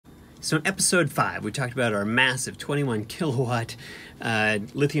So in episode 5, we talked about our massive 21 kilowatt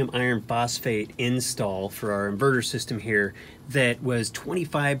lithium iron phosphate install for our inverter system here that was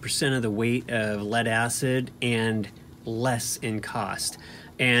 25% of the weight of lead acid and less in cost.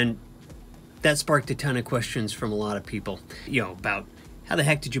 And that sparked a ton of questions from a lot of people, about how the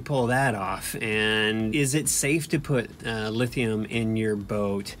heck did you pull that off? And is it safe to put lithium in your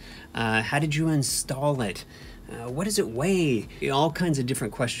boat? How did you install it? What does it weigh? All kinds of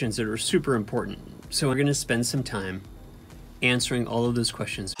different questions that are super important. So we're going to spend some time answering all of those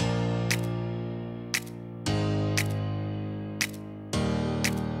questions.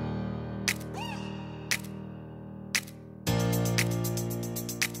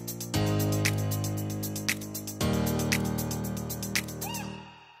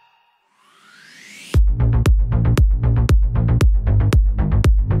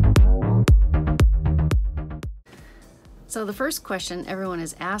 So the first question everyone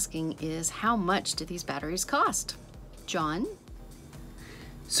is asking is, how much do these batteries cost? John?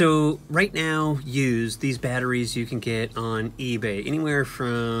 So right now, these batteries you can get on eBay anywhere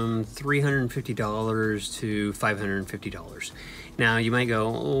from $350 to $550. Now you might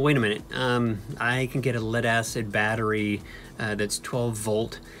go, oh, wait a minute, I can get a lead acid battery that's 12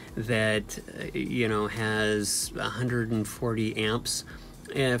 volt that has 140 amps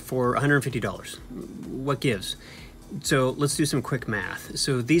for $150. What gives? So let's do some quick math.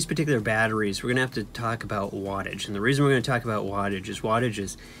 So these particular batteries, we're going to have to talk about wattage. And the reason we're going to talk about wattage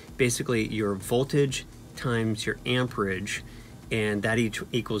is basically your voltage times your amperage, and that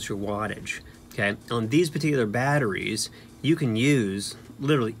equals your wattage. Okay. On these particular batteries, you can use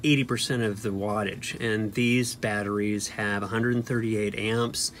literally 80% of the wattage. And these batteries have 138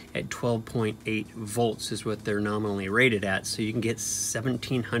 amps at 12.8 volts is what they're nominally rated at. So you can get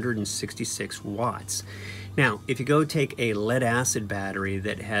 1,766 watts. Now, if you go take a lead acid battery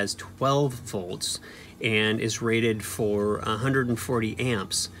that has 12 volts and is rated for 140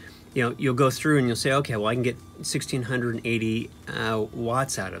 amps, you'll go through and you'll say, okay, well, I can get 1,680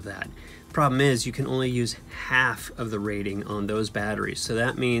 watts out of that. Problem is, you can only use half of the rating on those batteries. So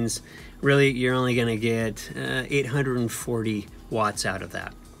that means really you're only going to get 840 watts out of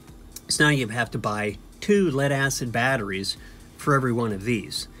that. So now you have to buy 2 lead acid batteries for every one of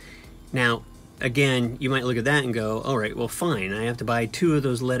these. Now, again, you might look at that and go, all right, well, fine. I have to buy 2 of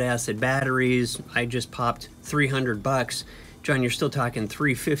those lead acid batteries. I just popped $300. John, you're still talking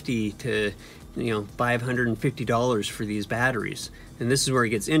 $350 to $550 for these batteries. And this is where it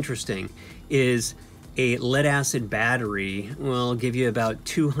gets interesting, is a lead acid battery will give you about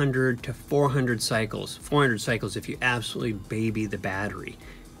 200 to 400 cycles. 400 cycles if you absolutely baby the battery.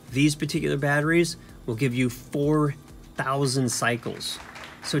 These particular batteries will give you 4,000 cycles.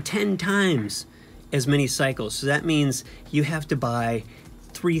 So 10 times as many cycles. So that means you have to buy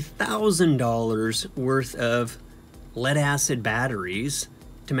 $3,000 worth of lead acid batteries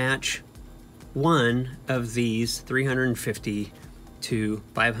to match one of these $350 to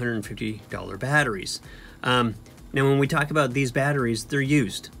 $550 batteries. Now, when we talk about these batteries, they're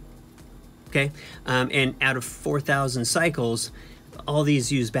used. Okay, and out of 4,000 cycles, all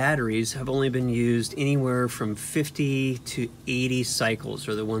these used batteries have only been used anywhere from 50 to 80 cycles,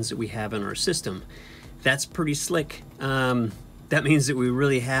 are the ones that we have in our system. That's pretty slick. That means that we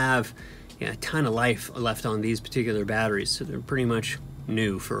really have a ton of life left on these particular batteries, so they're pretty much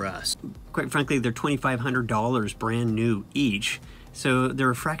new for us. Quite frankly, they're $2,500 brand new each, so they're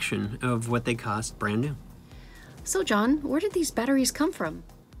a fraction of what they cost brand new. So John, where did these batteries come from?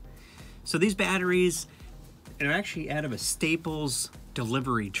 So these batteries are actually out of a Staples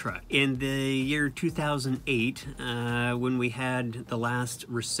delivery truck. In the year 2008, when we had the last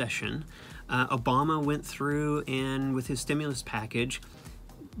recession, Obama went through and with his stimulus package,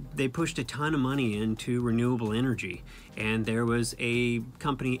 they pushed a ton of money into renewable energy. And there was a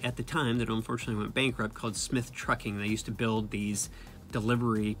company at the time that unfortunately went bankrupt called Smith Trucking. They used to build these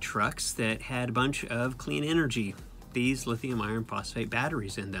delivery trucks that had a bunch of clean energy, these lithium iron phosphate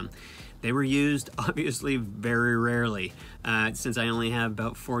batteries in them. They were used obviously very rarely, since I only have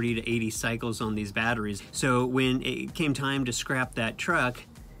about 40 to 80 cycles on these batteries. So when it came time to scrap that truck,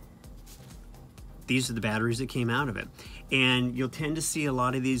 these are the batteries that came out of it. And you'll tend to see a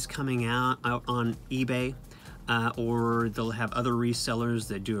lot of these coming out on eBay, or they'll have other resellers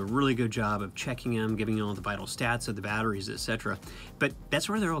that do a really good job of checking them, giving you all the vital stats of the batteries, etc. But that's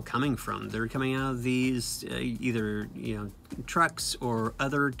where they're all coming from. They're coming out of these either trucks or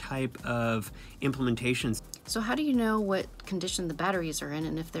other type of implementations. So how do you know what condition the batteries are in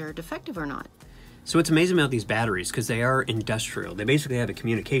and if they're defective or not? So what's amazing about these batteries, because they are industrial, they basically have a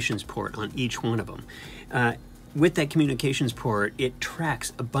communications port on each one of them. with that communications port, it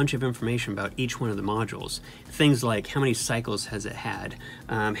tracks a bunch of information about each one of the modules. Things like how many cycles has it had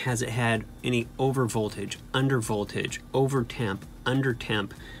any over voltage, under voltage, over temp, under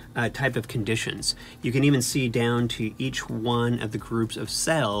temp type of conditions. You can even see down to each one of the groups of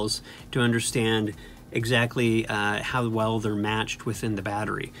cells to understand exactly how well they're matched within the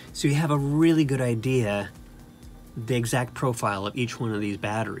battery. So you have a really good idea the exact profile of each one of these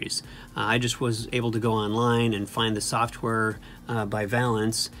batteries. I just was able to go online and find the software by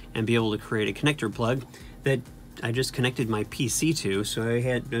Valence and be able to create a connector plug that I just connected my PC to, so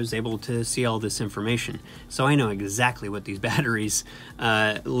I was able to see all this information. So I know exactly what these batteries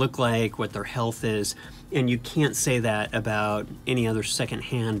look like, what their health is, and you can't say that about any other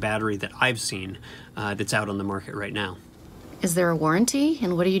second-hand battery that I've seen that's out on the market right now. Is there a warranty,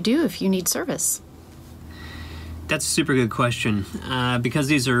 and what do you do if you need service? That's a super good question. Because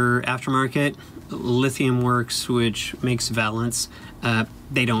these are aftermarket, Lithium Works, which makes Valence,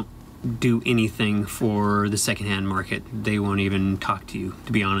 they don't do anything for the secondhand market. They won't even talk to you,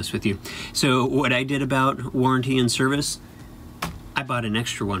 to be honest with you. So what I did about warranty and service, I bought an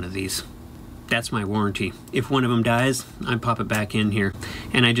extra one of these. That's my warranty. If one of them dies, I pop it back in here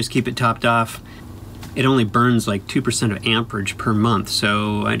and I just keep it topped off. It only burns like 2% of amperage per month,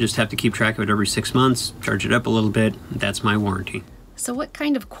 so I just have to keep track of it every 6 months, charge it up a little bit. That's my warranty. So what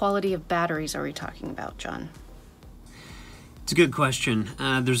kind of quality of batteries are we talking about, John? It's a good question.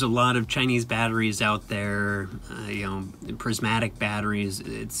 There's a lot of Chinese batteries out there, prismatic batteries,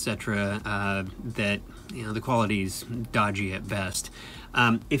 etc. That the quality's dodgy at best.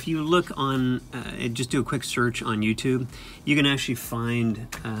 If you look on, just do a quick search on YouTube, you can actually find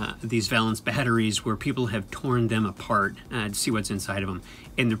these Valence batteries where people have torn them apart to see what's inside of them,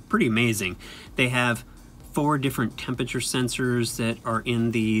 and they're pretty amazing. They have 4 different temperature sensors that are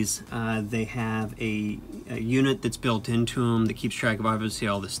in these. They have a unit that's built into them that keeps track of obviously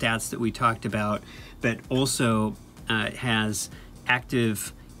all the stats that we talked about, but also has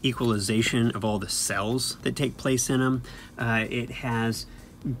active equalization of all the cells that take place in them. It has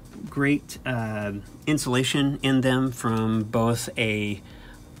great insulation in them from both a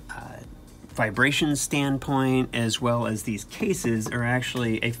vibration standpoint, as well as these cases are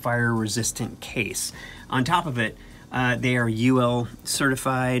actually a fire resistant case. On top of it, they are UL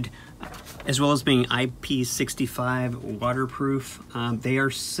certified, as well as being IP65 waterproof. They are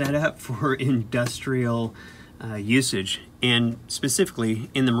set up for industrial usage, and specifically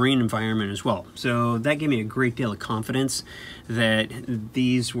in the marine environment as well. So that gave me a great deal of confidence that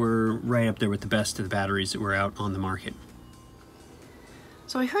these were right up there with the best of the batteries that were out on the market.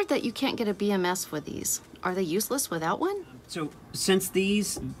 So I heard that you can't get a BMS with these. Are they useless without one? So since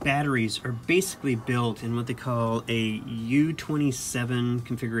these batteries are basically built in what they call a U27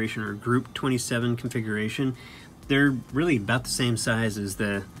 configuration or Group 27 configuration, they're really about the same size as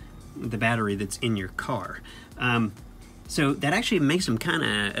the battery that's in your car. So that actually makes them kind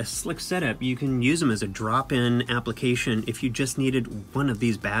of a slick setup. You can use them as a drop-in application if you just needed one of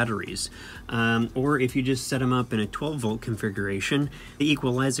these batteries. Or if you just set them up in a 12-volt configuration, they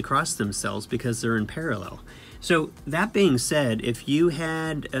equalize across themselves because they're in parallel. So that being said, if you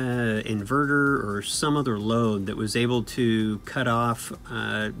had an inverter or some other load that was able to cut off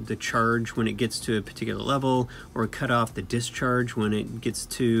the charge when it gets to a particular level, or cut off the discharge when it gets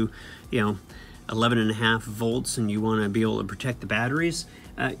to, 11.5 volts, and you want to be able to protect the batteries,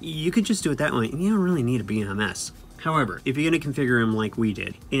 you could just do it that way, and you don't really need a BMS. However, if you're going to configure them like we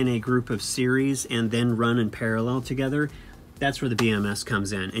did in a group of series and then run in parallel together, that's where the BMS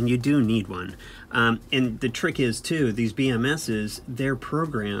comes in, and you do need one. And the trick is too, these BMSs, they're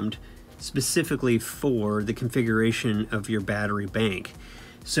programmed specifically for the configuration of your battery bank.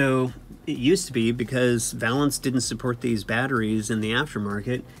 So it used to be, because Valence didn't support these batteries in the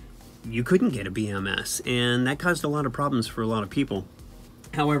aftermarket, you couldn't get a BMS, and that caused a lot of problems for a lot of people.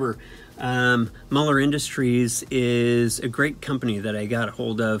 However, Muller Industries is a great company that I got a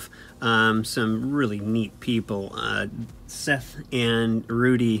hold of. Some really neat people, Seth and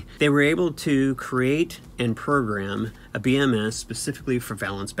Rudy. They were able to create and program a BMS specifically for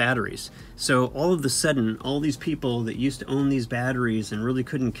Valence batteries. So all of a sudden, all these people that used to own these batteries and really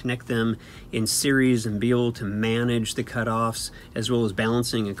couldn't connect them in series and be able to manage the cutoffs as well as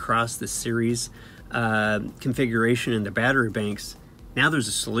balancing across the series configuration in the battery banks, now there's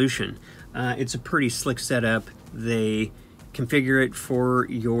a solution. It's a pretty slick setup. They configure it for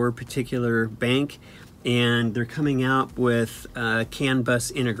your particular bank, and they're coming out with CAN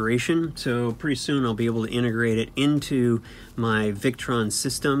bus integration. So pretty soon I'll be able to integrate it into my Victron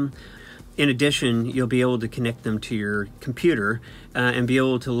system. In addition, you'll be able to connect them to your computer and be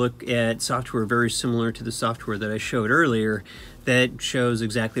able to look at software very similar to the software that I showed earlier that shows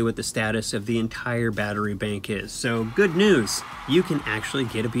exactly what the status of the entire battery bank is. So good news, you can actually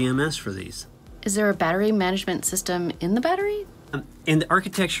get a BMS for these. Is there a battery management system in the battery? And the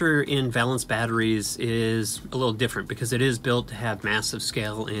architecture in Valence batteries is a little different because it is built to have massive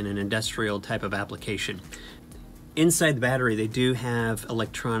scale in an industrial type of application. Inside the battery, they do have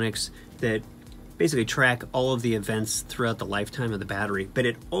electronics that basically track all of the events throughout the lifetime of the battery, but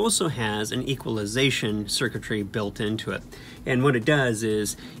it also has an equalization circuitry built into it. And what it does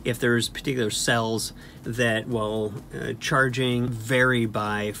is, if there's particular cells that, while charging, vary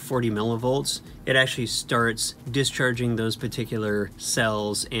by 40 millivolts, it actually starts discharging those particular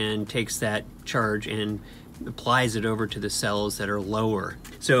cells and takes that charge and applies it over to the cells that are lower.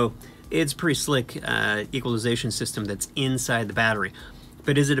 So it's a pretty slick equalization system that's inside the battery.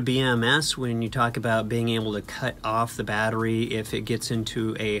 But is it a BMS when you talk about being able to cut off the battery if it gets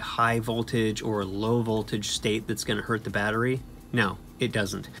into a high voltage or low voltage state that's going to hurt the battery? No, it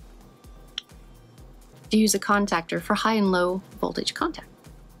doesn't. Do you use a contactor for high and low voltage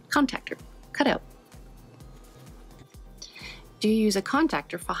contactor, cutout? Do you use a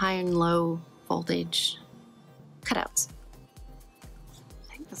contactor for high and low voltage cutouts?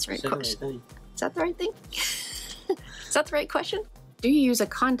 I think that's the right question. Is that the right thing? Is that the right question? Do you use a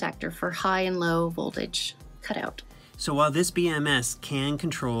contactor for high and low voltage cutout? So while this BMS can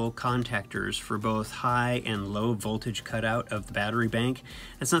control contactors for both high and low voltage cutout of the battery bank,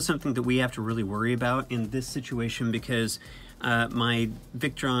 that's not something that we have to really worry about in this situation because my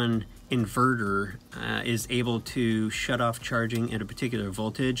Victron inverter is able to shut off charging at a particular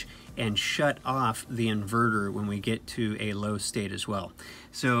voltage and shut off the inverter when we get to a low state as well.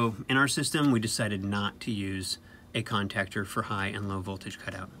 So in our system, we decided not to use a contactor for high and low voltage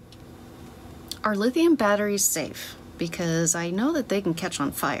cutout. Are lithium batteries safe? Because I know that they can catch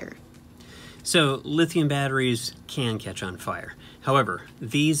on fire. So lithium batteries can catch on fire. However,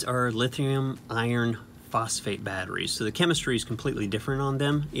 these are lithium iron phosphate batteries. So the chemistry is completely different on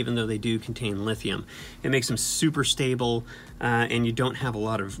them, even though they do contain lithium. It makes them super stable and you don't have a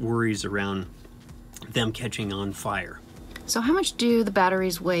lot of worries around them catching on fire. So how much do the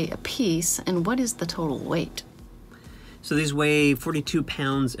batteries weigh a piece and what is the total weight? So these weigh 42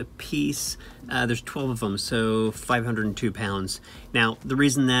 pounds a piece. There's 12 of them, so 502 pounds. Now, the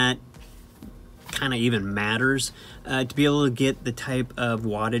reason that kind of even matters, to be able to get the type of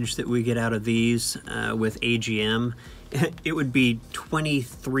wattage that we get out of these with AGM, it would be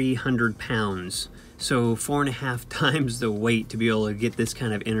 2,300 pounds. So 4.5 times the weight to be able to get this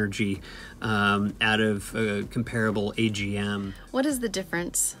kind of energy out of a comparable AGM. What is the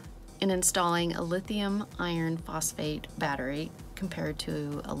difference in installing a lithium iron phosphate battery compared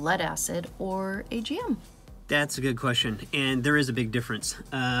to a lead acid or AGM? That's a good question, and there is a big difference.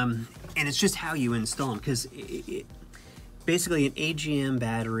 And it's just how you install them, because basically an AGM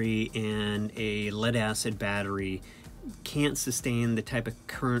battery and a lead acid battery can't sustain the type of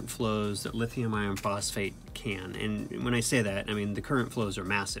current flows that lithium iron phosphate can. And when I say that, I mean the current flows are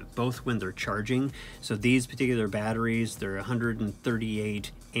massive, both when they're charging. So these particular batteries, they're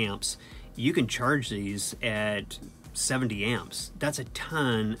 138 amps. You can charge these at 70 amps. That's a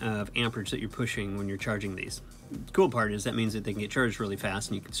ton of amperage that you're pushing when you're charging these. The cool part is that means that they can get charged really fast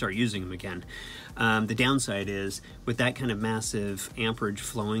and you can start using them again. The downside is with that kind of massive amperage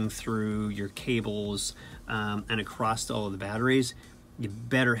flowing through your cables and across all of the batteries, you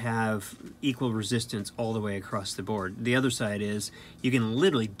better have equal resistance all the way across the board. The other side is you can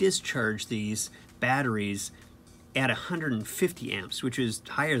literally discharge these batteries at 150 amps, which is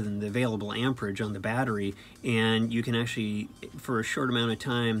higher than the available amperage on the battery, and you can actually, for a short amount of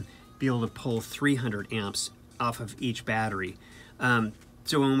time, be able to pull 300 amps off of each battery.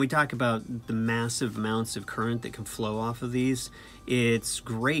 So when we talk about the massive amounts of current that can flow off of these, it's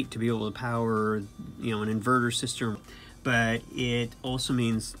great to be able to power, an inverter system, but it also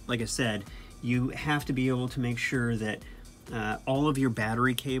means, like I said, you have to be able to make sure that all of your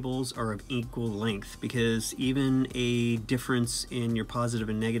battery cables are of equal length, because even a difference in your positive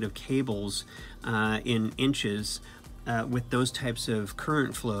and negative cables in inches with those types of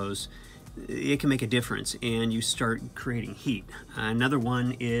current flows, it can make a difference and you start creating heat. Another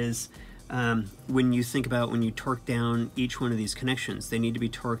one is when you think about when you torque down each one of these connections, they need to be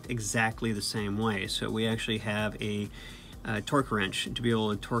torqued exactly the same way. So we actually have a torque wrench to be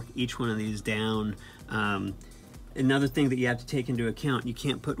able to torque each one of these down. Another thing that you have to take into account, you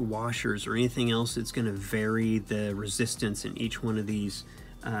can't put washers or anything else that's going to vary the resistance in each one of these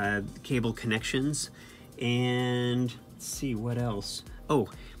cable connections. And let's see what else. Oh,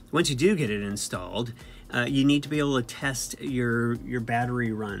 once you do get it installed, you need to be able to test your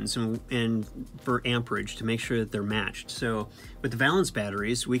battery runs and for amperage to make sure that they're matched. So with the Valence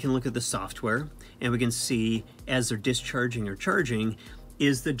batteries, we can look at the software and we can see as they're discharging or charging,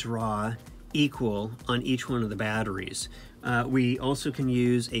 is the draw equal on each one of the batteries. We also can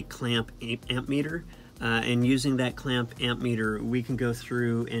use a clamp amp meter, and using that clamp amp meter, we can go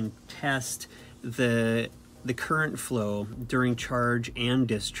through and test the current flow during charge and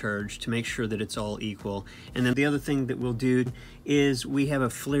discharge to make sure that it's all equal. And then the other thing that we'll do is we have a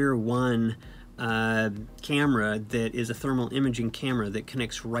FLIR One camera that is a thermal imaging camera that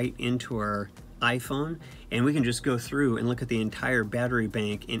connects right into our iPhone, and we can just go through and look at the entire battery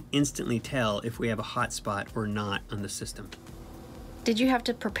bank and instantly tell if we have a hot spot or not on the system. Did you have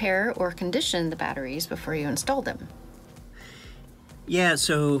to prepare or condition the batteries before you installed them? Yeah,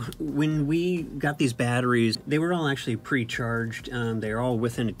 so when we got these batteries, they were all actually pre-charged. They're all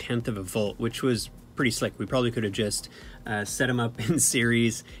within 1/10 of a volt, which was pretty slick. We probably could have just set them up in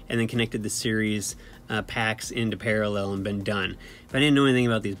series and then connected the series packs into parallel and been done. But I didn't know anything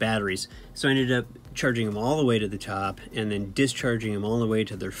about these batteries, so I ended up charging them all the way to the top and then discharging them all the way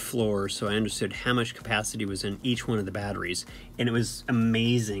to their floor, so I understood how much capacity was in each one of the batteries. And it was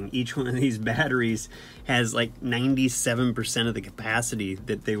amazing. Each one of these batteries has like 97% of the capacity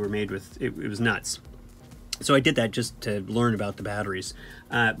that they were made with. It was nuts. So I did that just to learn about the batteries.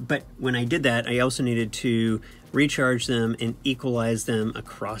 But when I did that, I also needed to recharge them and equalize them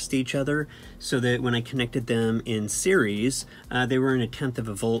across each other so that when I connected them in series, they were in 1/10 of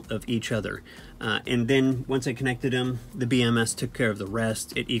a volt of each other. And then once I connected them, the BMS took care of the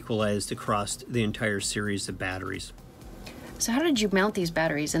rest. It equalized across the entire series of batteries. So how did you mount these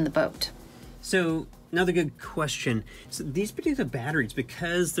batteries in the boat? So another good question. So these particular batteries,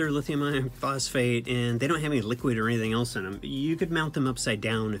 because they're lithium iron phosphate and they don't have any liquid or anything else in them, you could mount them upside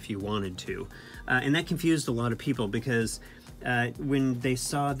down if you wanted to. And that confused a lot of people because when they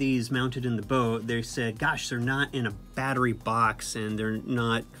saw these mounted in the boat, they said, gosh, they're not in a battery box and they're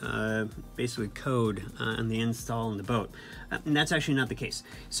not basically code on the install in the boat. And that's actually not the case.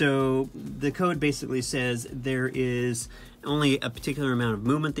 So the code basically says there is only a particular amount of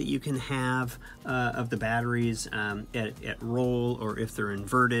movement that you can have of the batteries at roll or if they're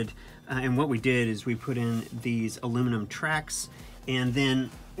inverted. And what we did is we put in these aluminum tracks and then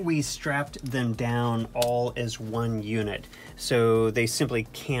we strapped them down all as one unit, so they simply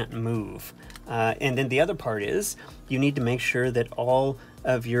can't move. And then the other part is you need to make sure that all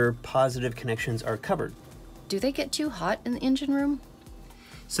of your positive connections are covered. Do they get too hot in the engine room?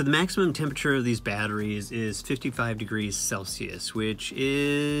 So the maximum temperature of these batteries is 55 degrees Celsius, which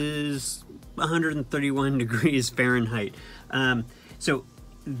is 131 degrees Fahrenheit. So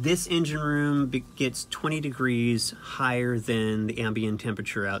this engine room gets 20 degrees higher than the ambient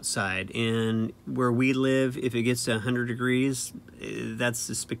temperature outside. And where we live, if it gets to 100 degrees, that's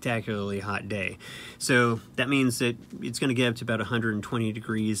a spectacularly hot day. So that means that it's going to get up to about 120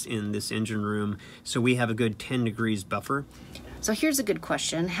 degrees in this engine room. So we have a good 10 degrees buffer. So here's a good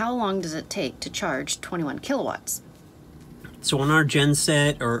question. How long does it take to charge 21 kilowatts? So on our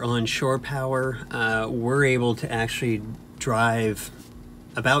genset or on shore power, we're able to actually drive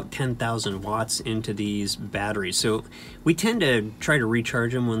about 10,000 watts into these batteries. So we tend to try to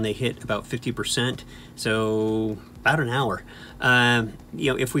recharge them when they hit about 50%, so about an hour.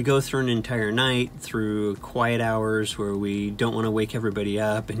 You know, if we go through an entire night through quiet hours where we don't want to wake everybody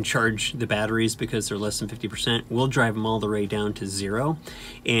up and charge the batteries because they're less than 50%, we'll drive them all the way down to 0.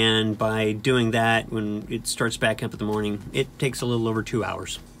 And by doing that, when it starts back up in the morning, it takes a little over 2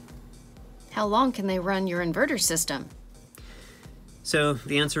 hours. How long can they run your inverter system? So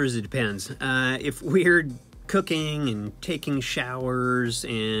the answer is it depends. If we're cooking and taking showers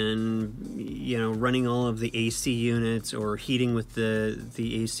and, you know, running all of the AC units or heating with the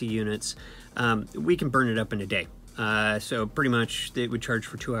AC units, we can burn it up in a day. So pretty much it would charge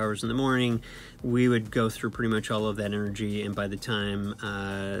for 2 hours in the morning. We would go through pretty much all of that energy, and by the time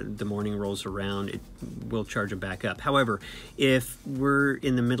the morning rolls around, it will charge it back up. However, if we're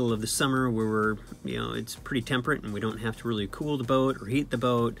in the middle of the summer where we're, you know, it's pretty temperate and we don't have to really cool the boat or heat the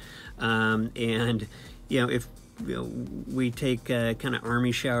boat, and, you know, if we take kind of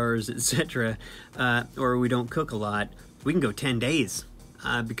army showers, etc., or we don't cook a lot, we can go 10 days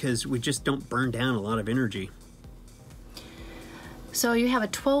because we just don't burn down a lot of energy. So you have a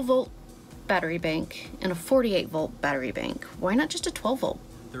 12-volt battery bank and a 48-volt battery bank. Why not just a 12-volt?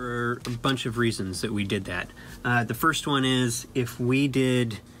 There are a bunch of reasons that we did that. The first one is if we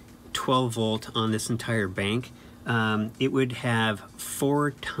did 12-volt on this entire bank, it would have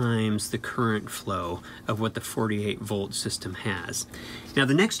 4 times the current flow of what the 48 volt system has. Now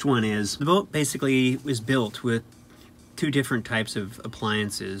the next one is, the Volt basically is built with 2 different types of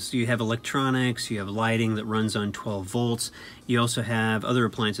appliances. You have electronics, you have lighting that runs on 12 volts. You also have other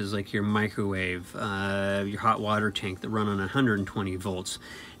appliances like your microwave, your hot water tank that run on 120 volts.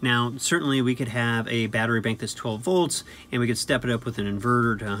 Now, certainly we could have a battery bank that's 12 volts and we could step it up with an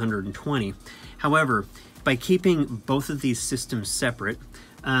inverter to 120. However, by keeping both of these systems separate,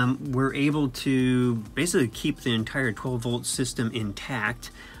 we're able to basically keep the entire 12 volt system intact.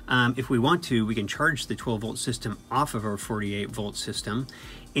 If we want to, we can charge the 12 volt system off of our 48 volt system.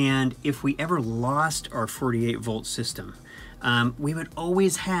 And if we ever lost our 48 volt system, we would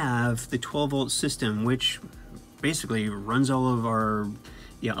always have the 12 volt system, which basically runs all of our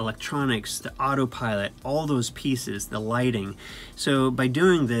electronics, the autopilot, all those pieces, the lighting. So by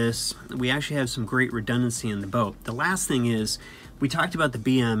doing this, we actually have some great redundancy in the boat. The last thing is, we talked about the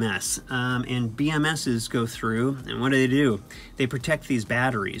BMS, and BMSs go through, and what do? They protect these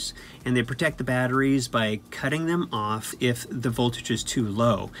batteries, and they protect the batteries by cutting them off if the voltage is too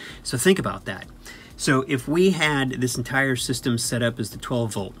low. So think about that. So if we had this entire system set up as the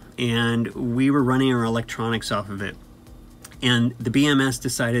 12 volt, and we were running our electronics off of it, and the BMS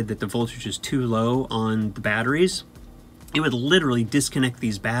decided that the voltage is too low on the batteries, it would literally disconnect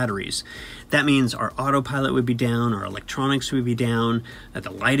these batteries. That means our autopilot would be down, our electronics would be down,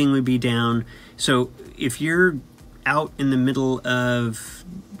 the lighting would be down. So if you're out in the middle of,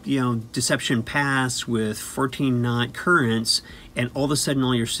 Deception Pass with 14 knot currents and all of a sudden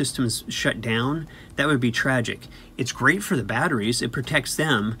all your systems shut down, that would be tragic. It's great for the batteries, it protects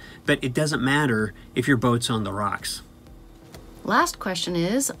them, but it doesn't matter if your boat's on the rocks. Last question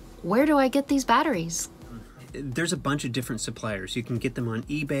is, where do I get these batteries? There's a bunch of different suppliers. You can get them on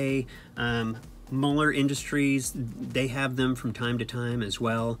eBay. Muller Industries, they have them from time to time as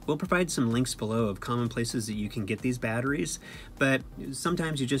well. We'll provide some links below of common places that you can get these batteries, but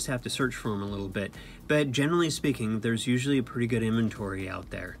sometimes you just have to search for them a little bit. But generally speaking, there's usually a pretty good inventory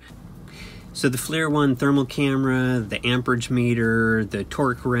out there. So the FLIR One thermal camera, the amperage meter, the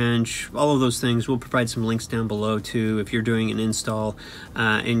torque wrench, all of those things, we'll provide some links down below too if you're doing an install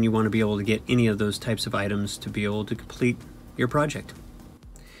and you want to be able to get any of those types of items to be able to complete your project.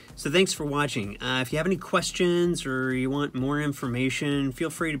 So thanks for watching. If you have any questions or you want more information, feel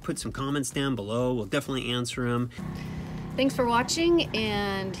free to put some comments down below. We'll definitely answer them. Thanks for watching,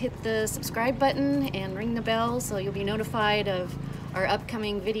 and hit the subscribe button and ring the bell so you'll be notified of our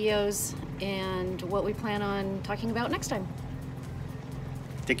upcoming videos and what we plan on talking about next time.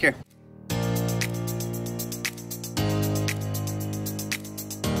 Take care.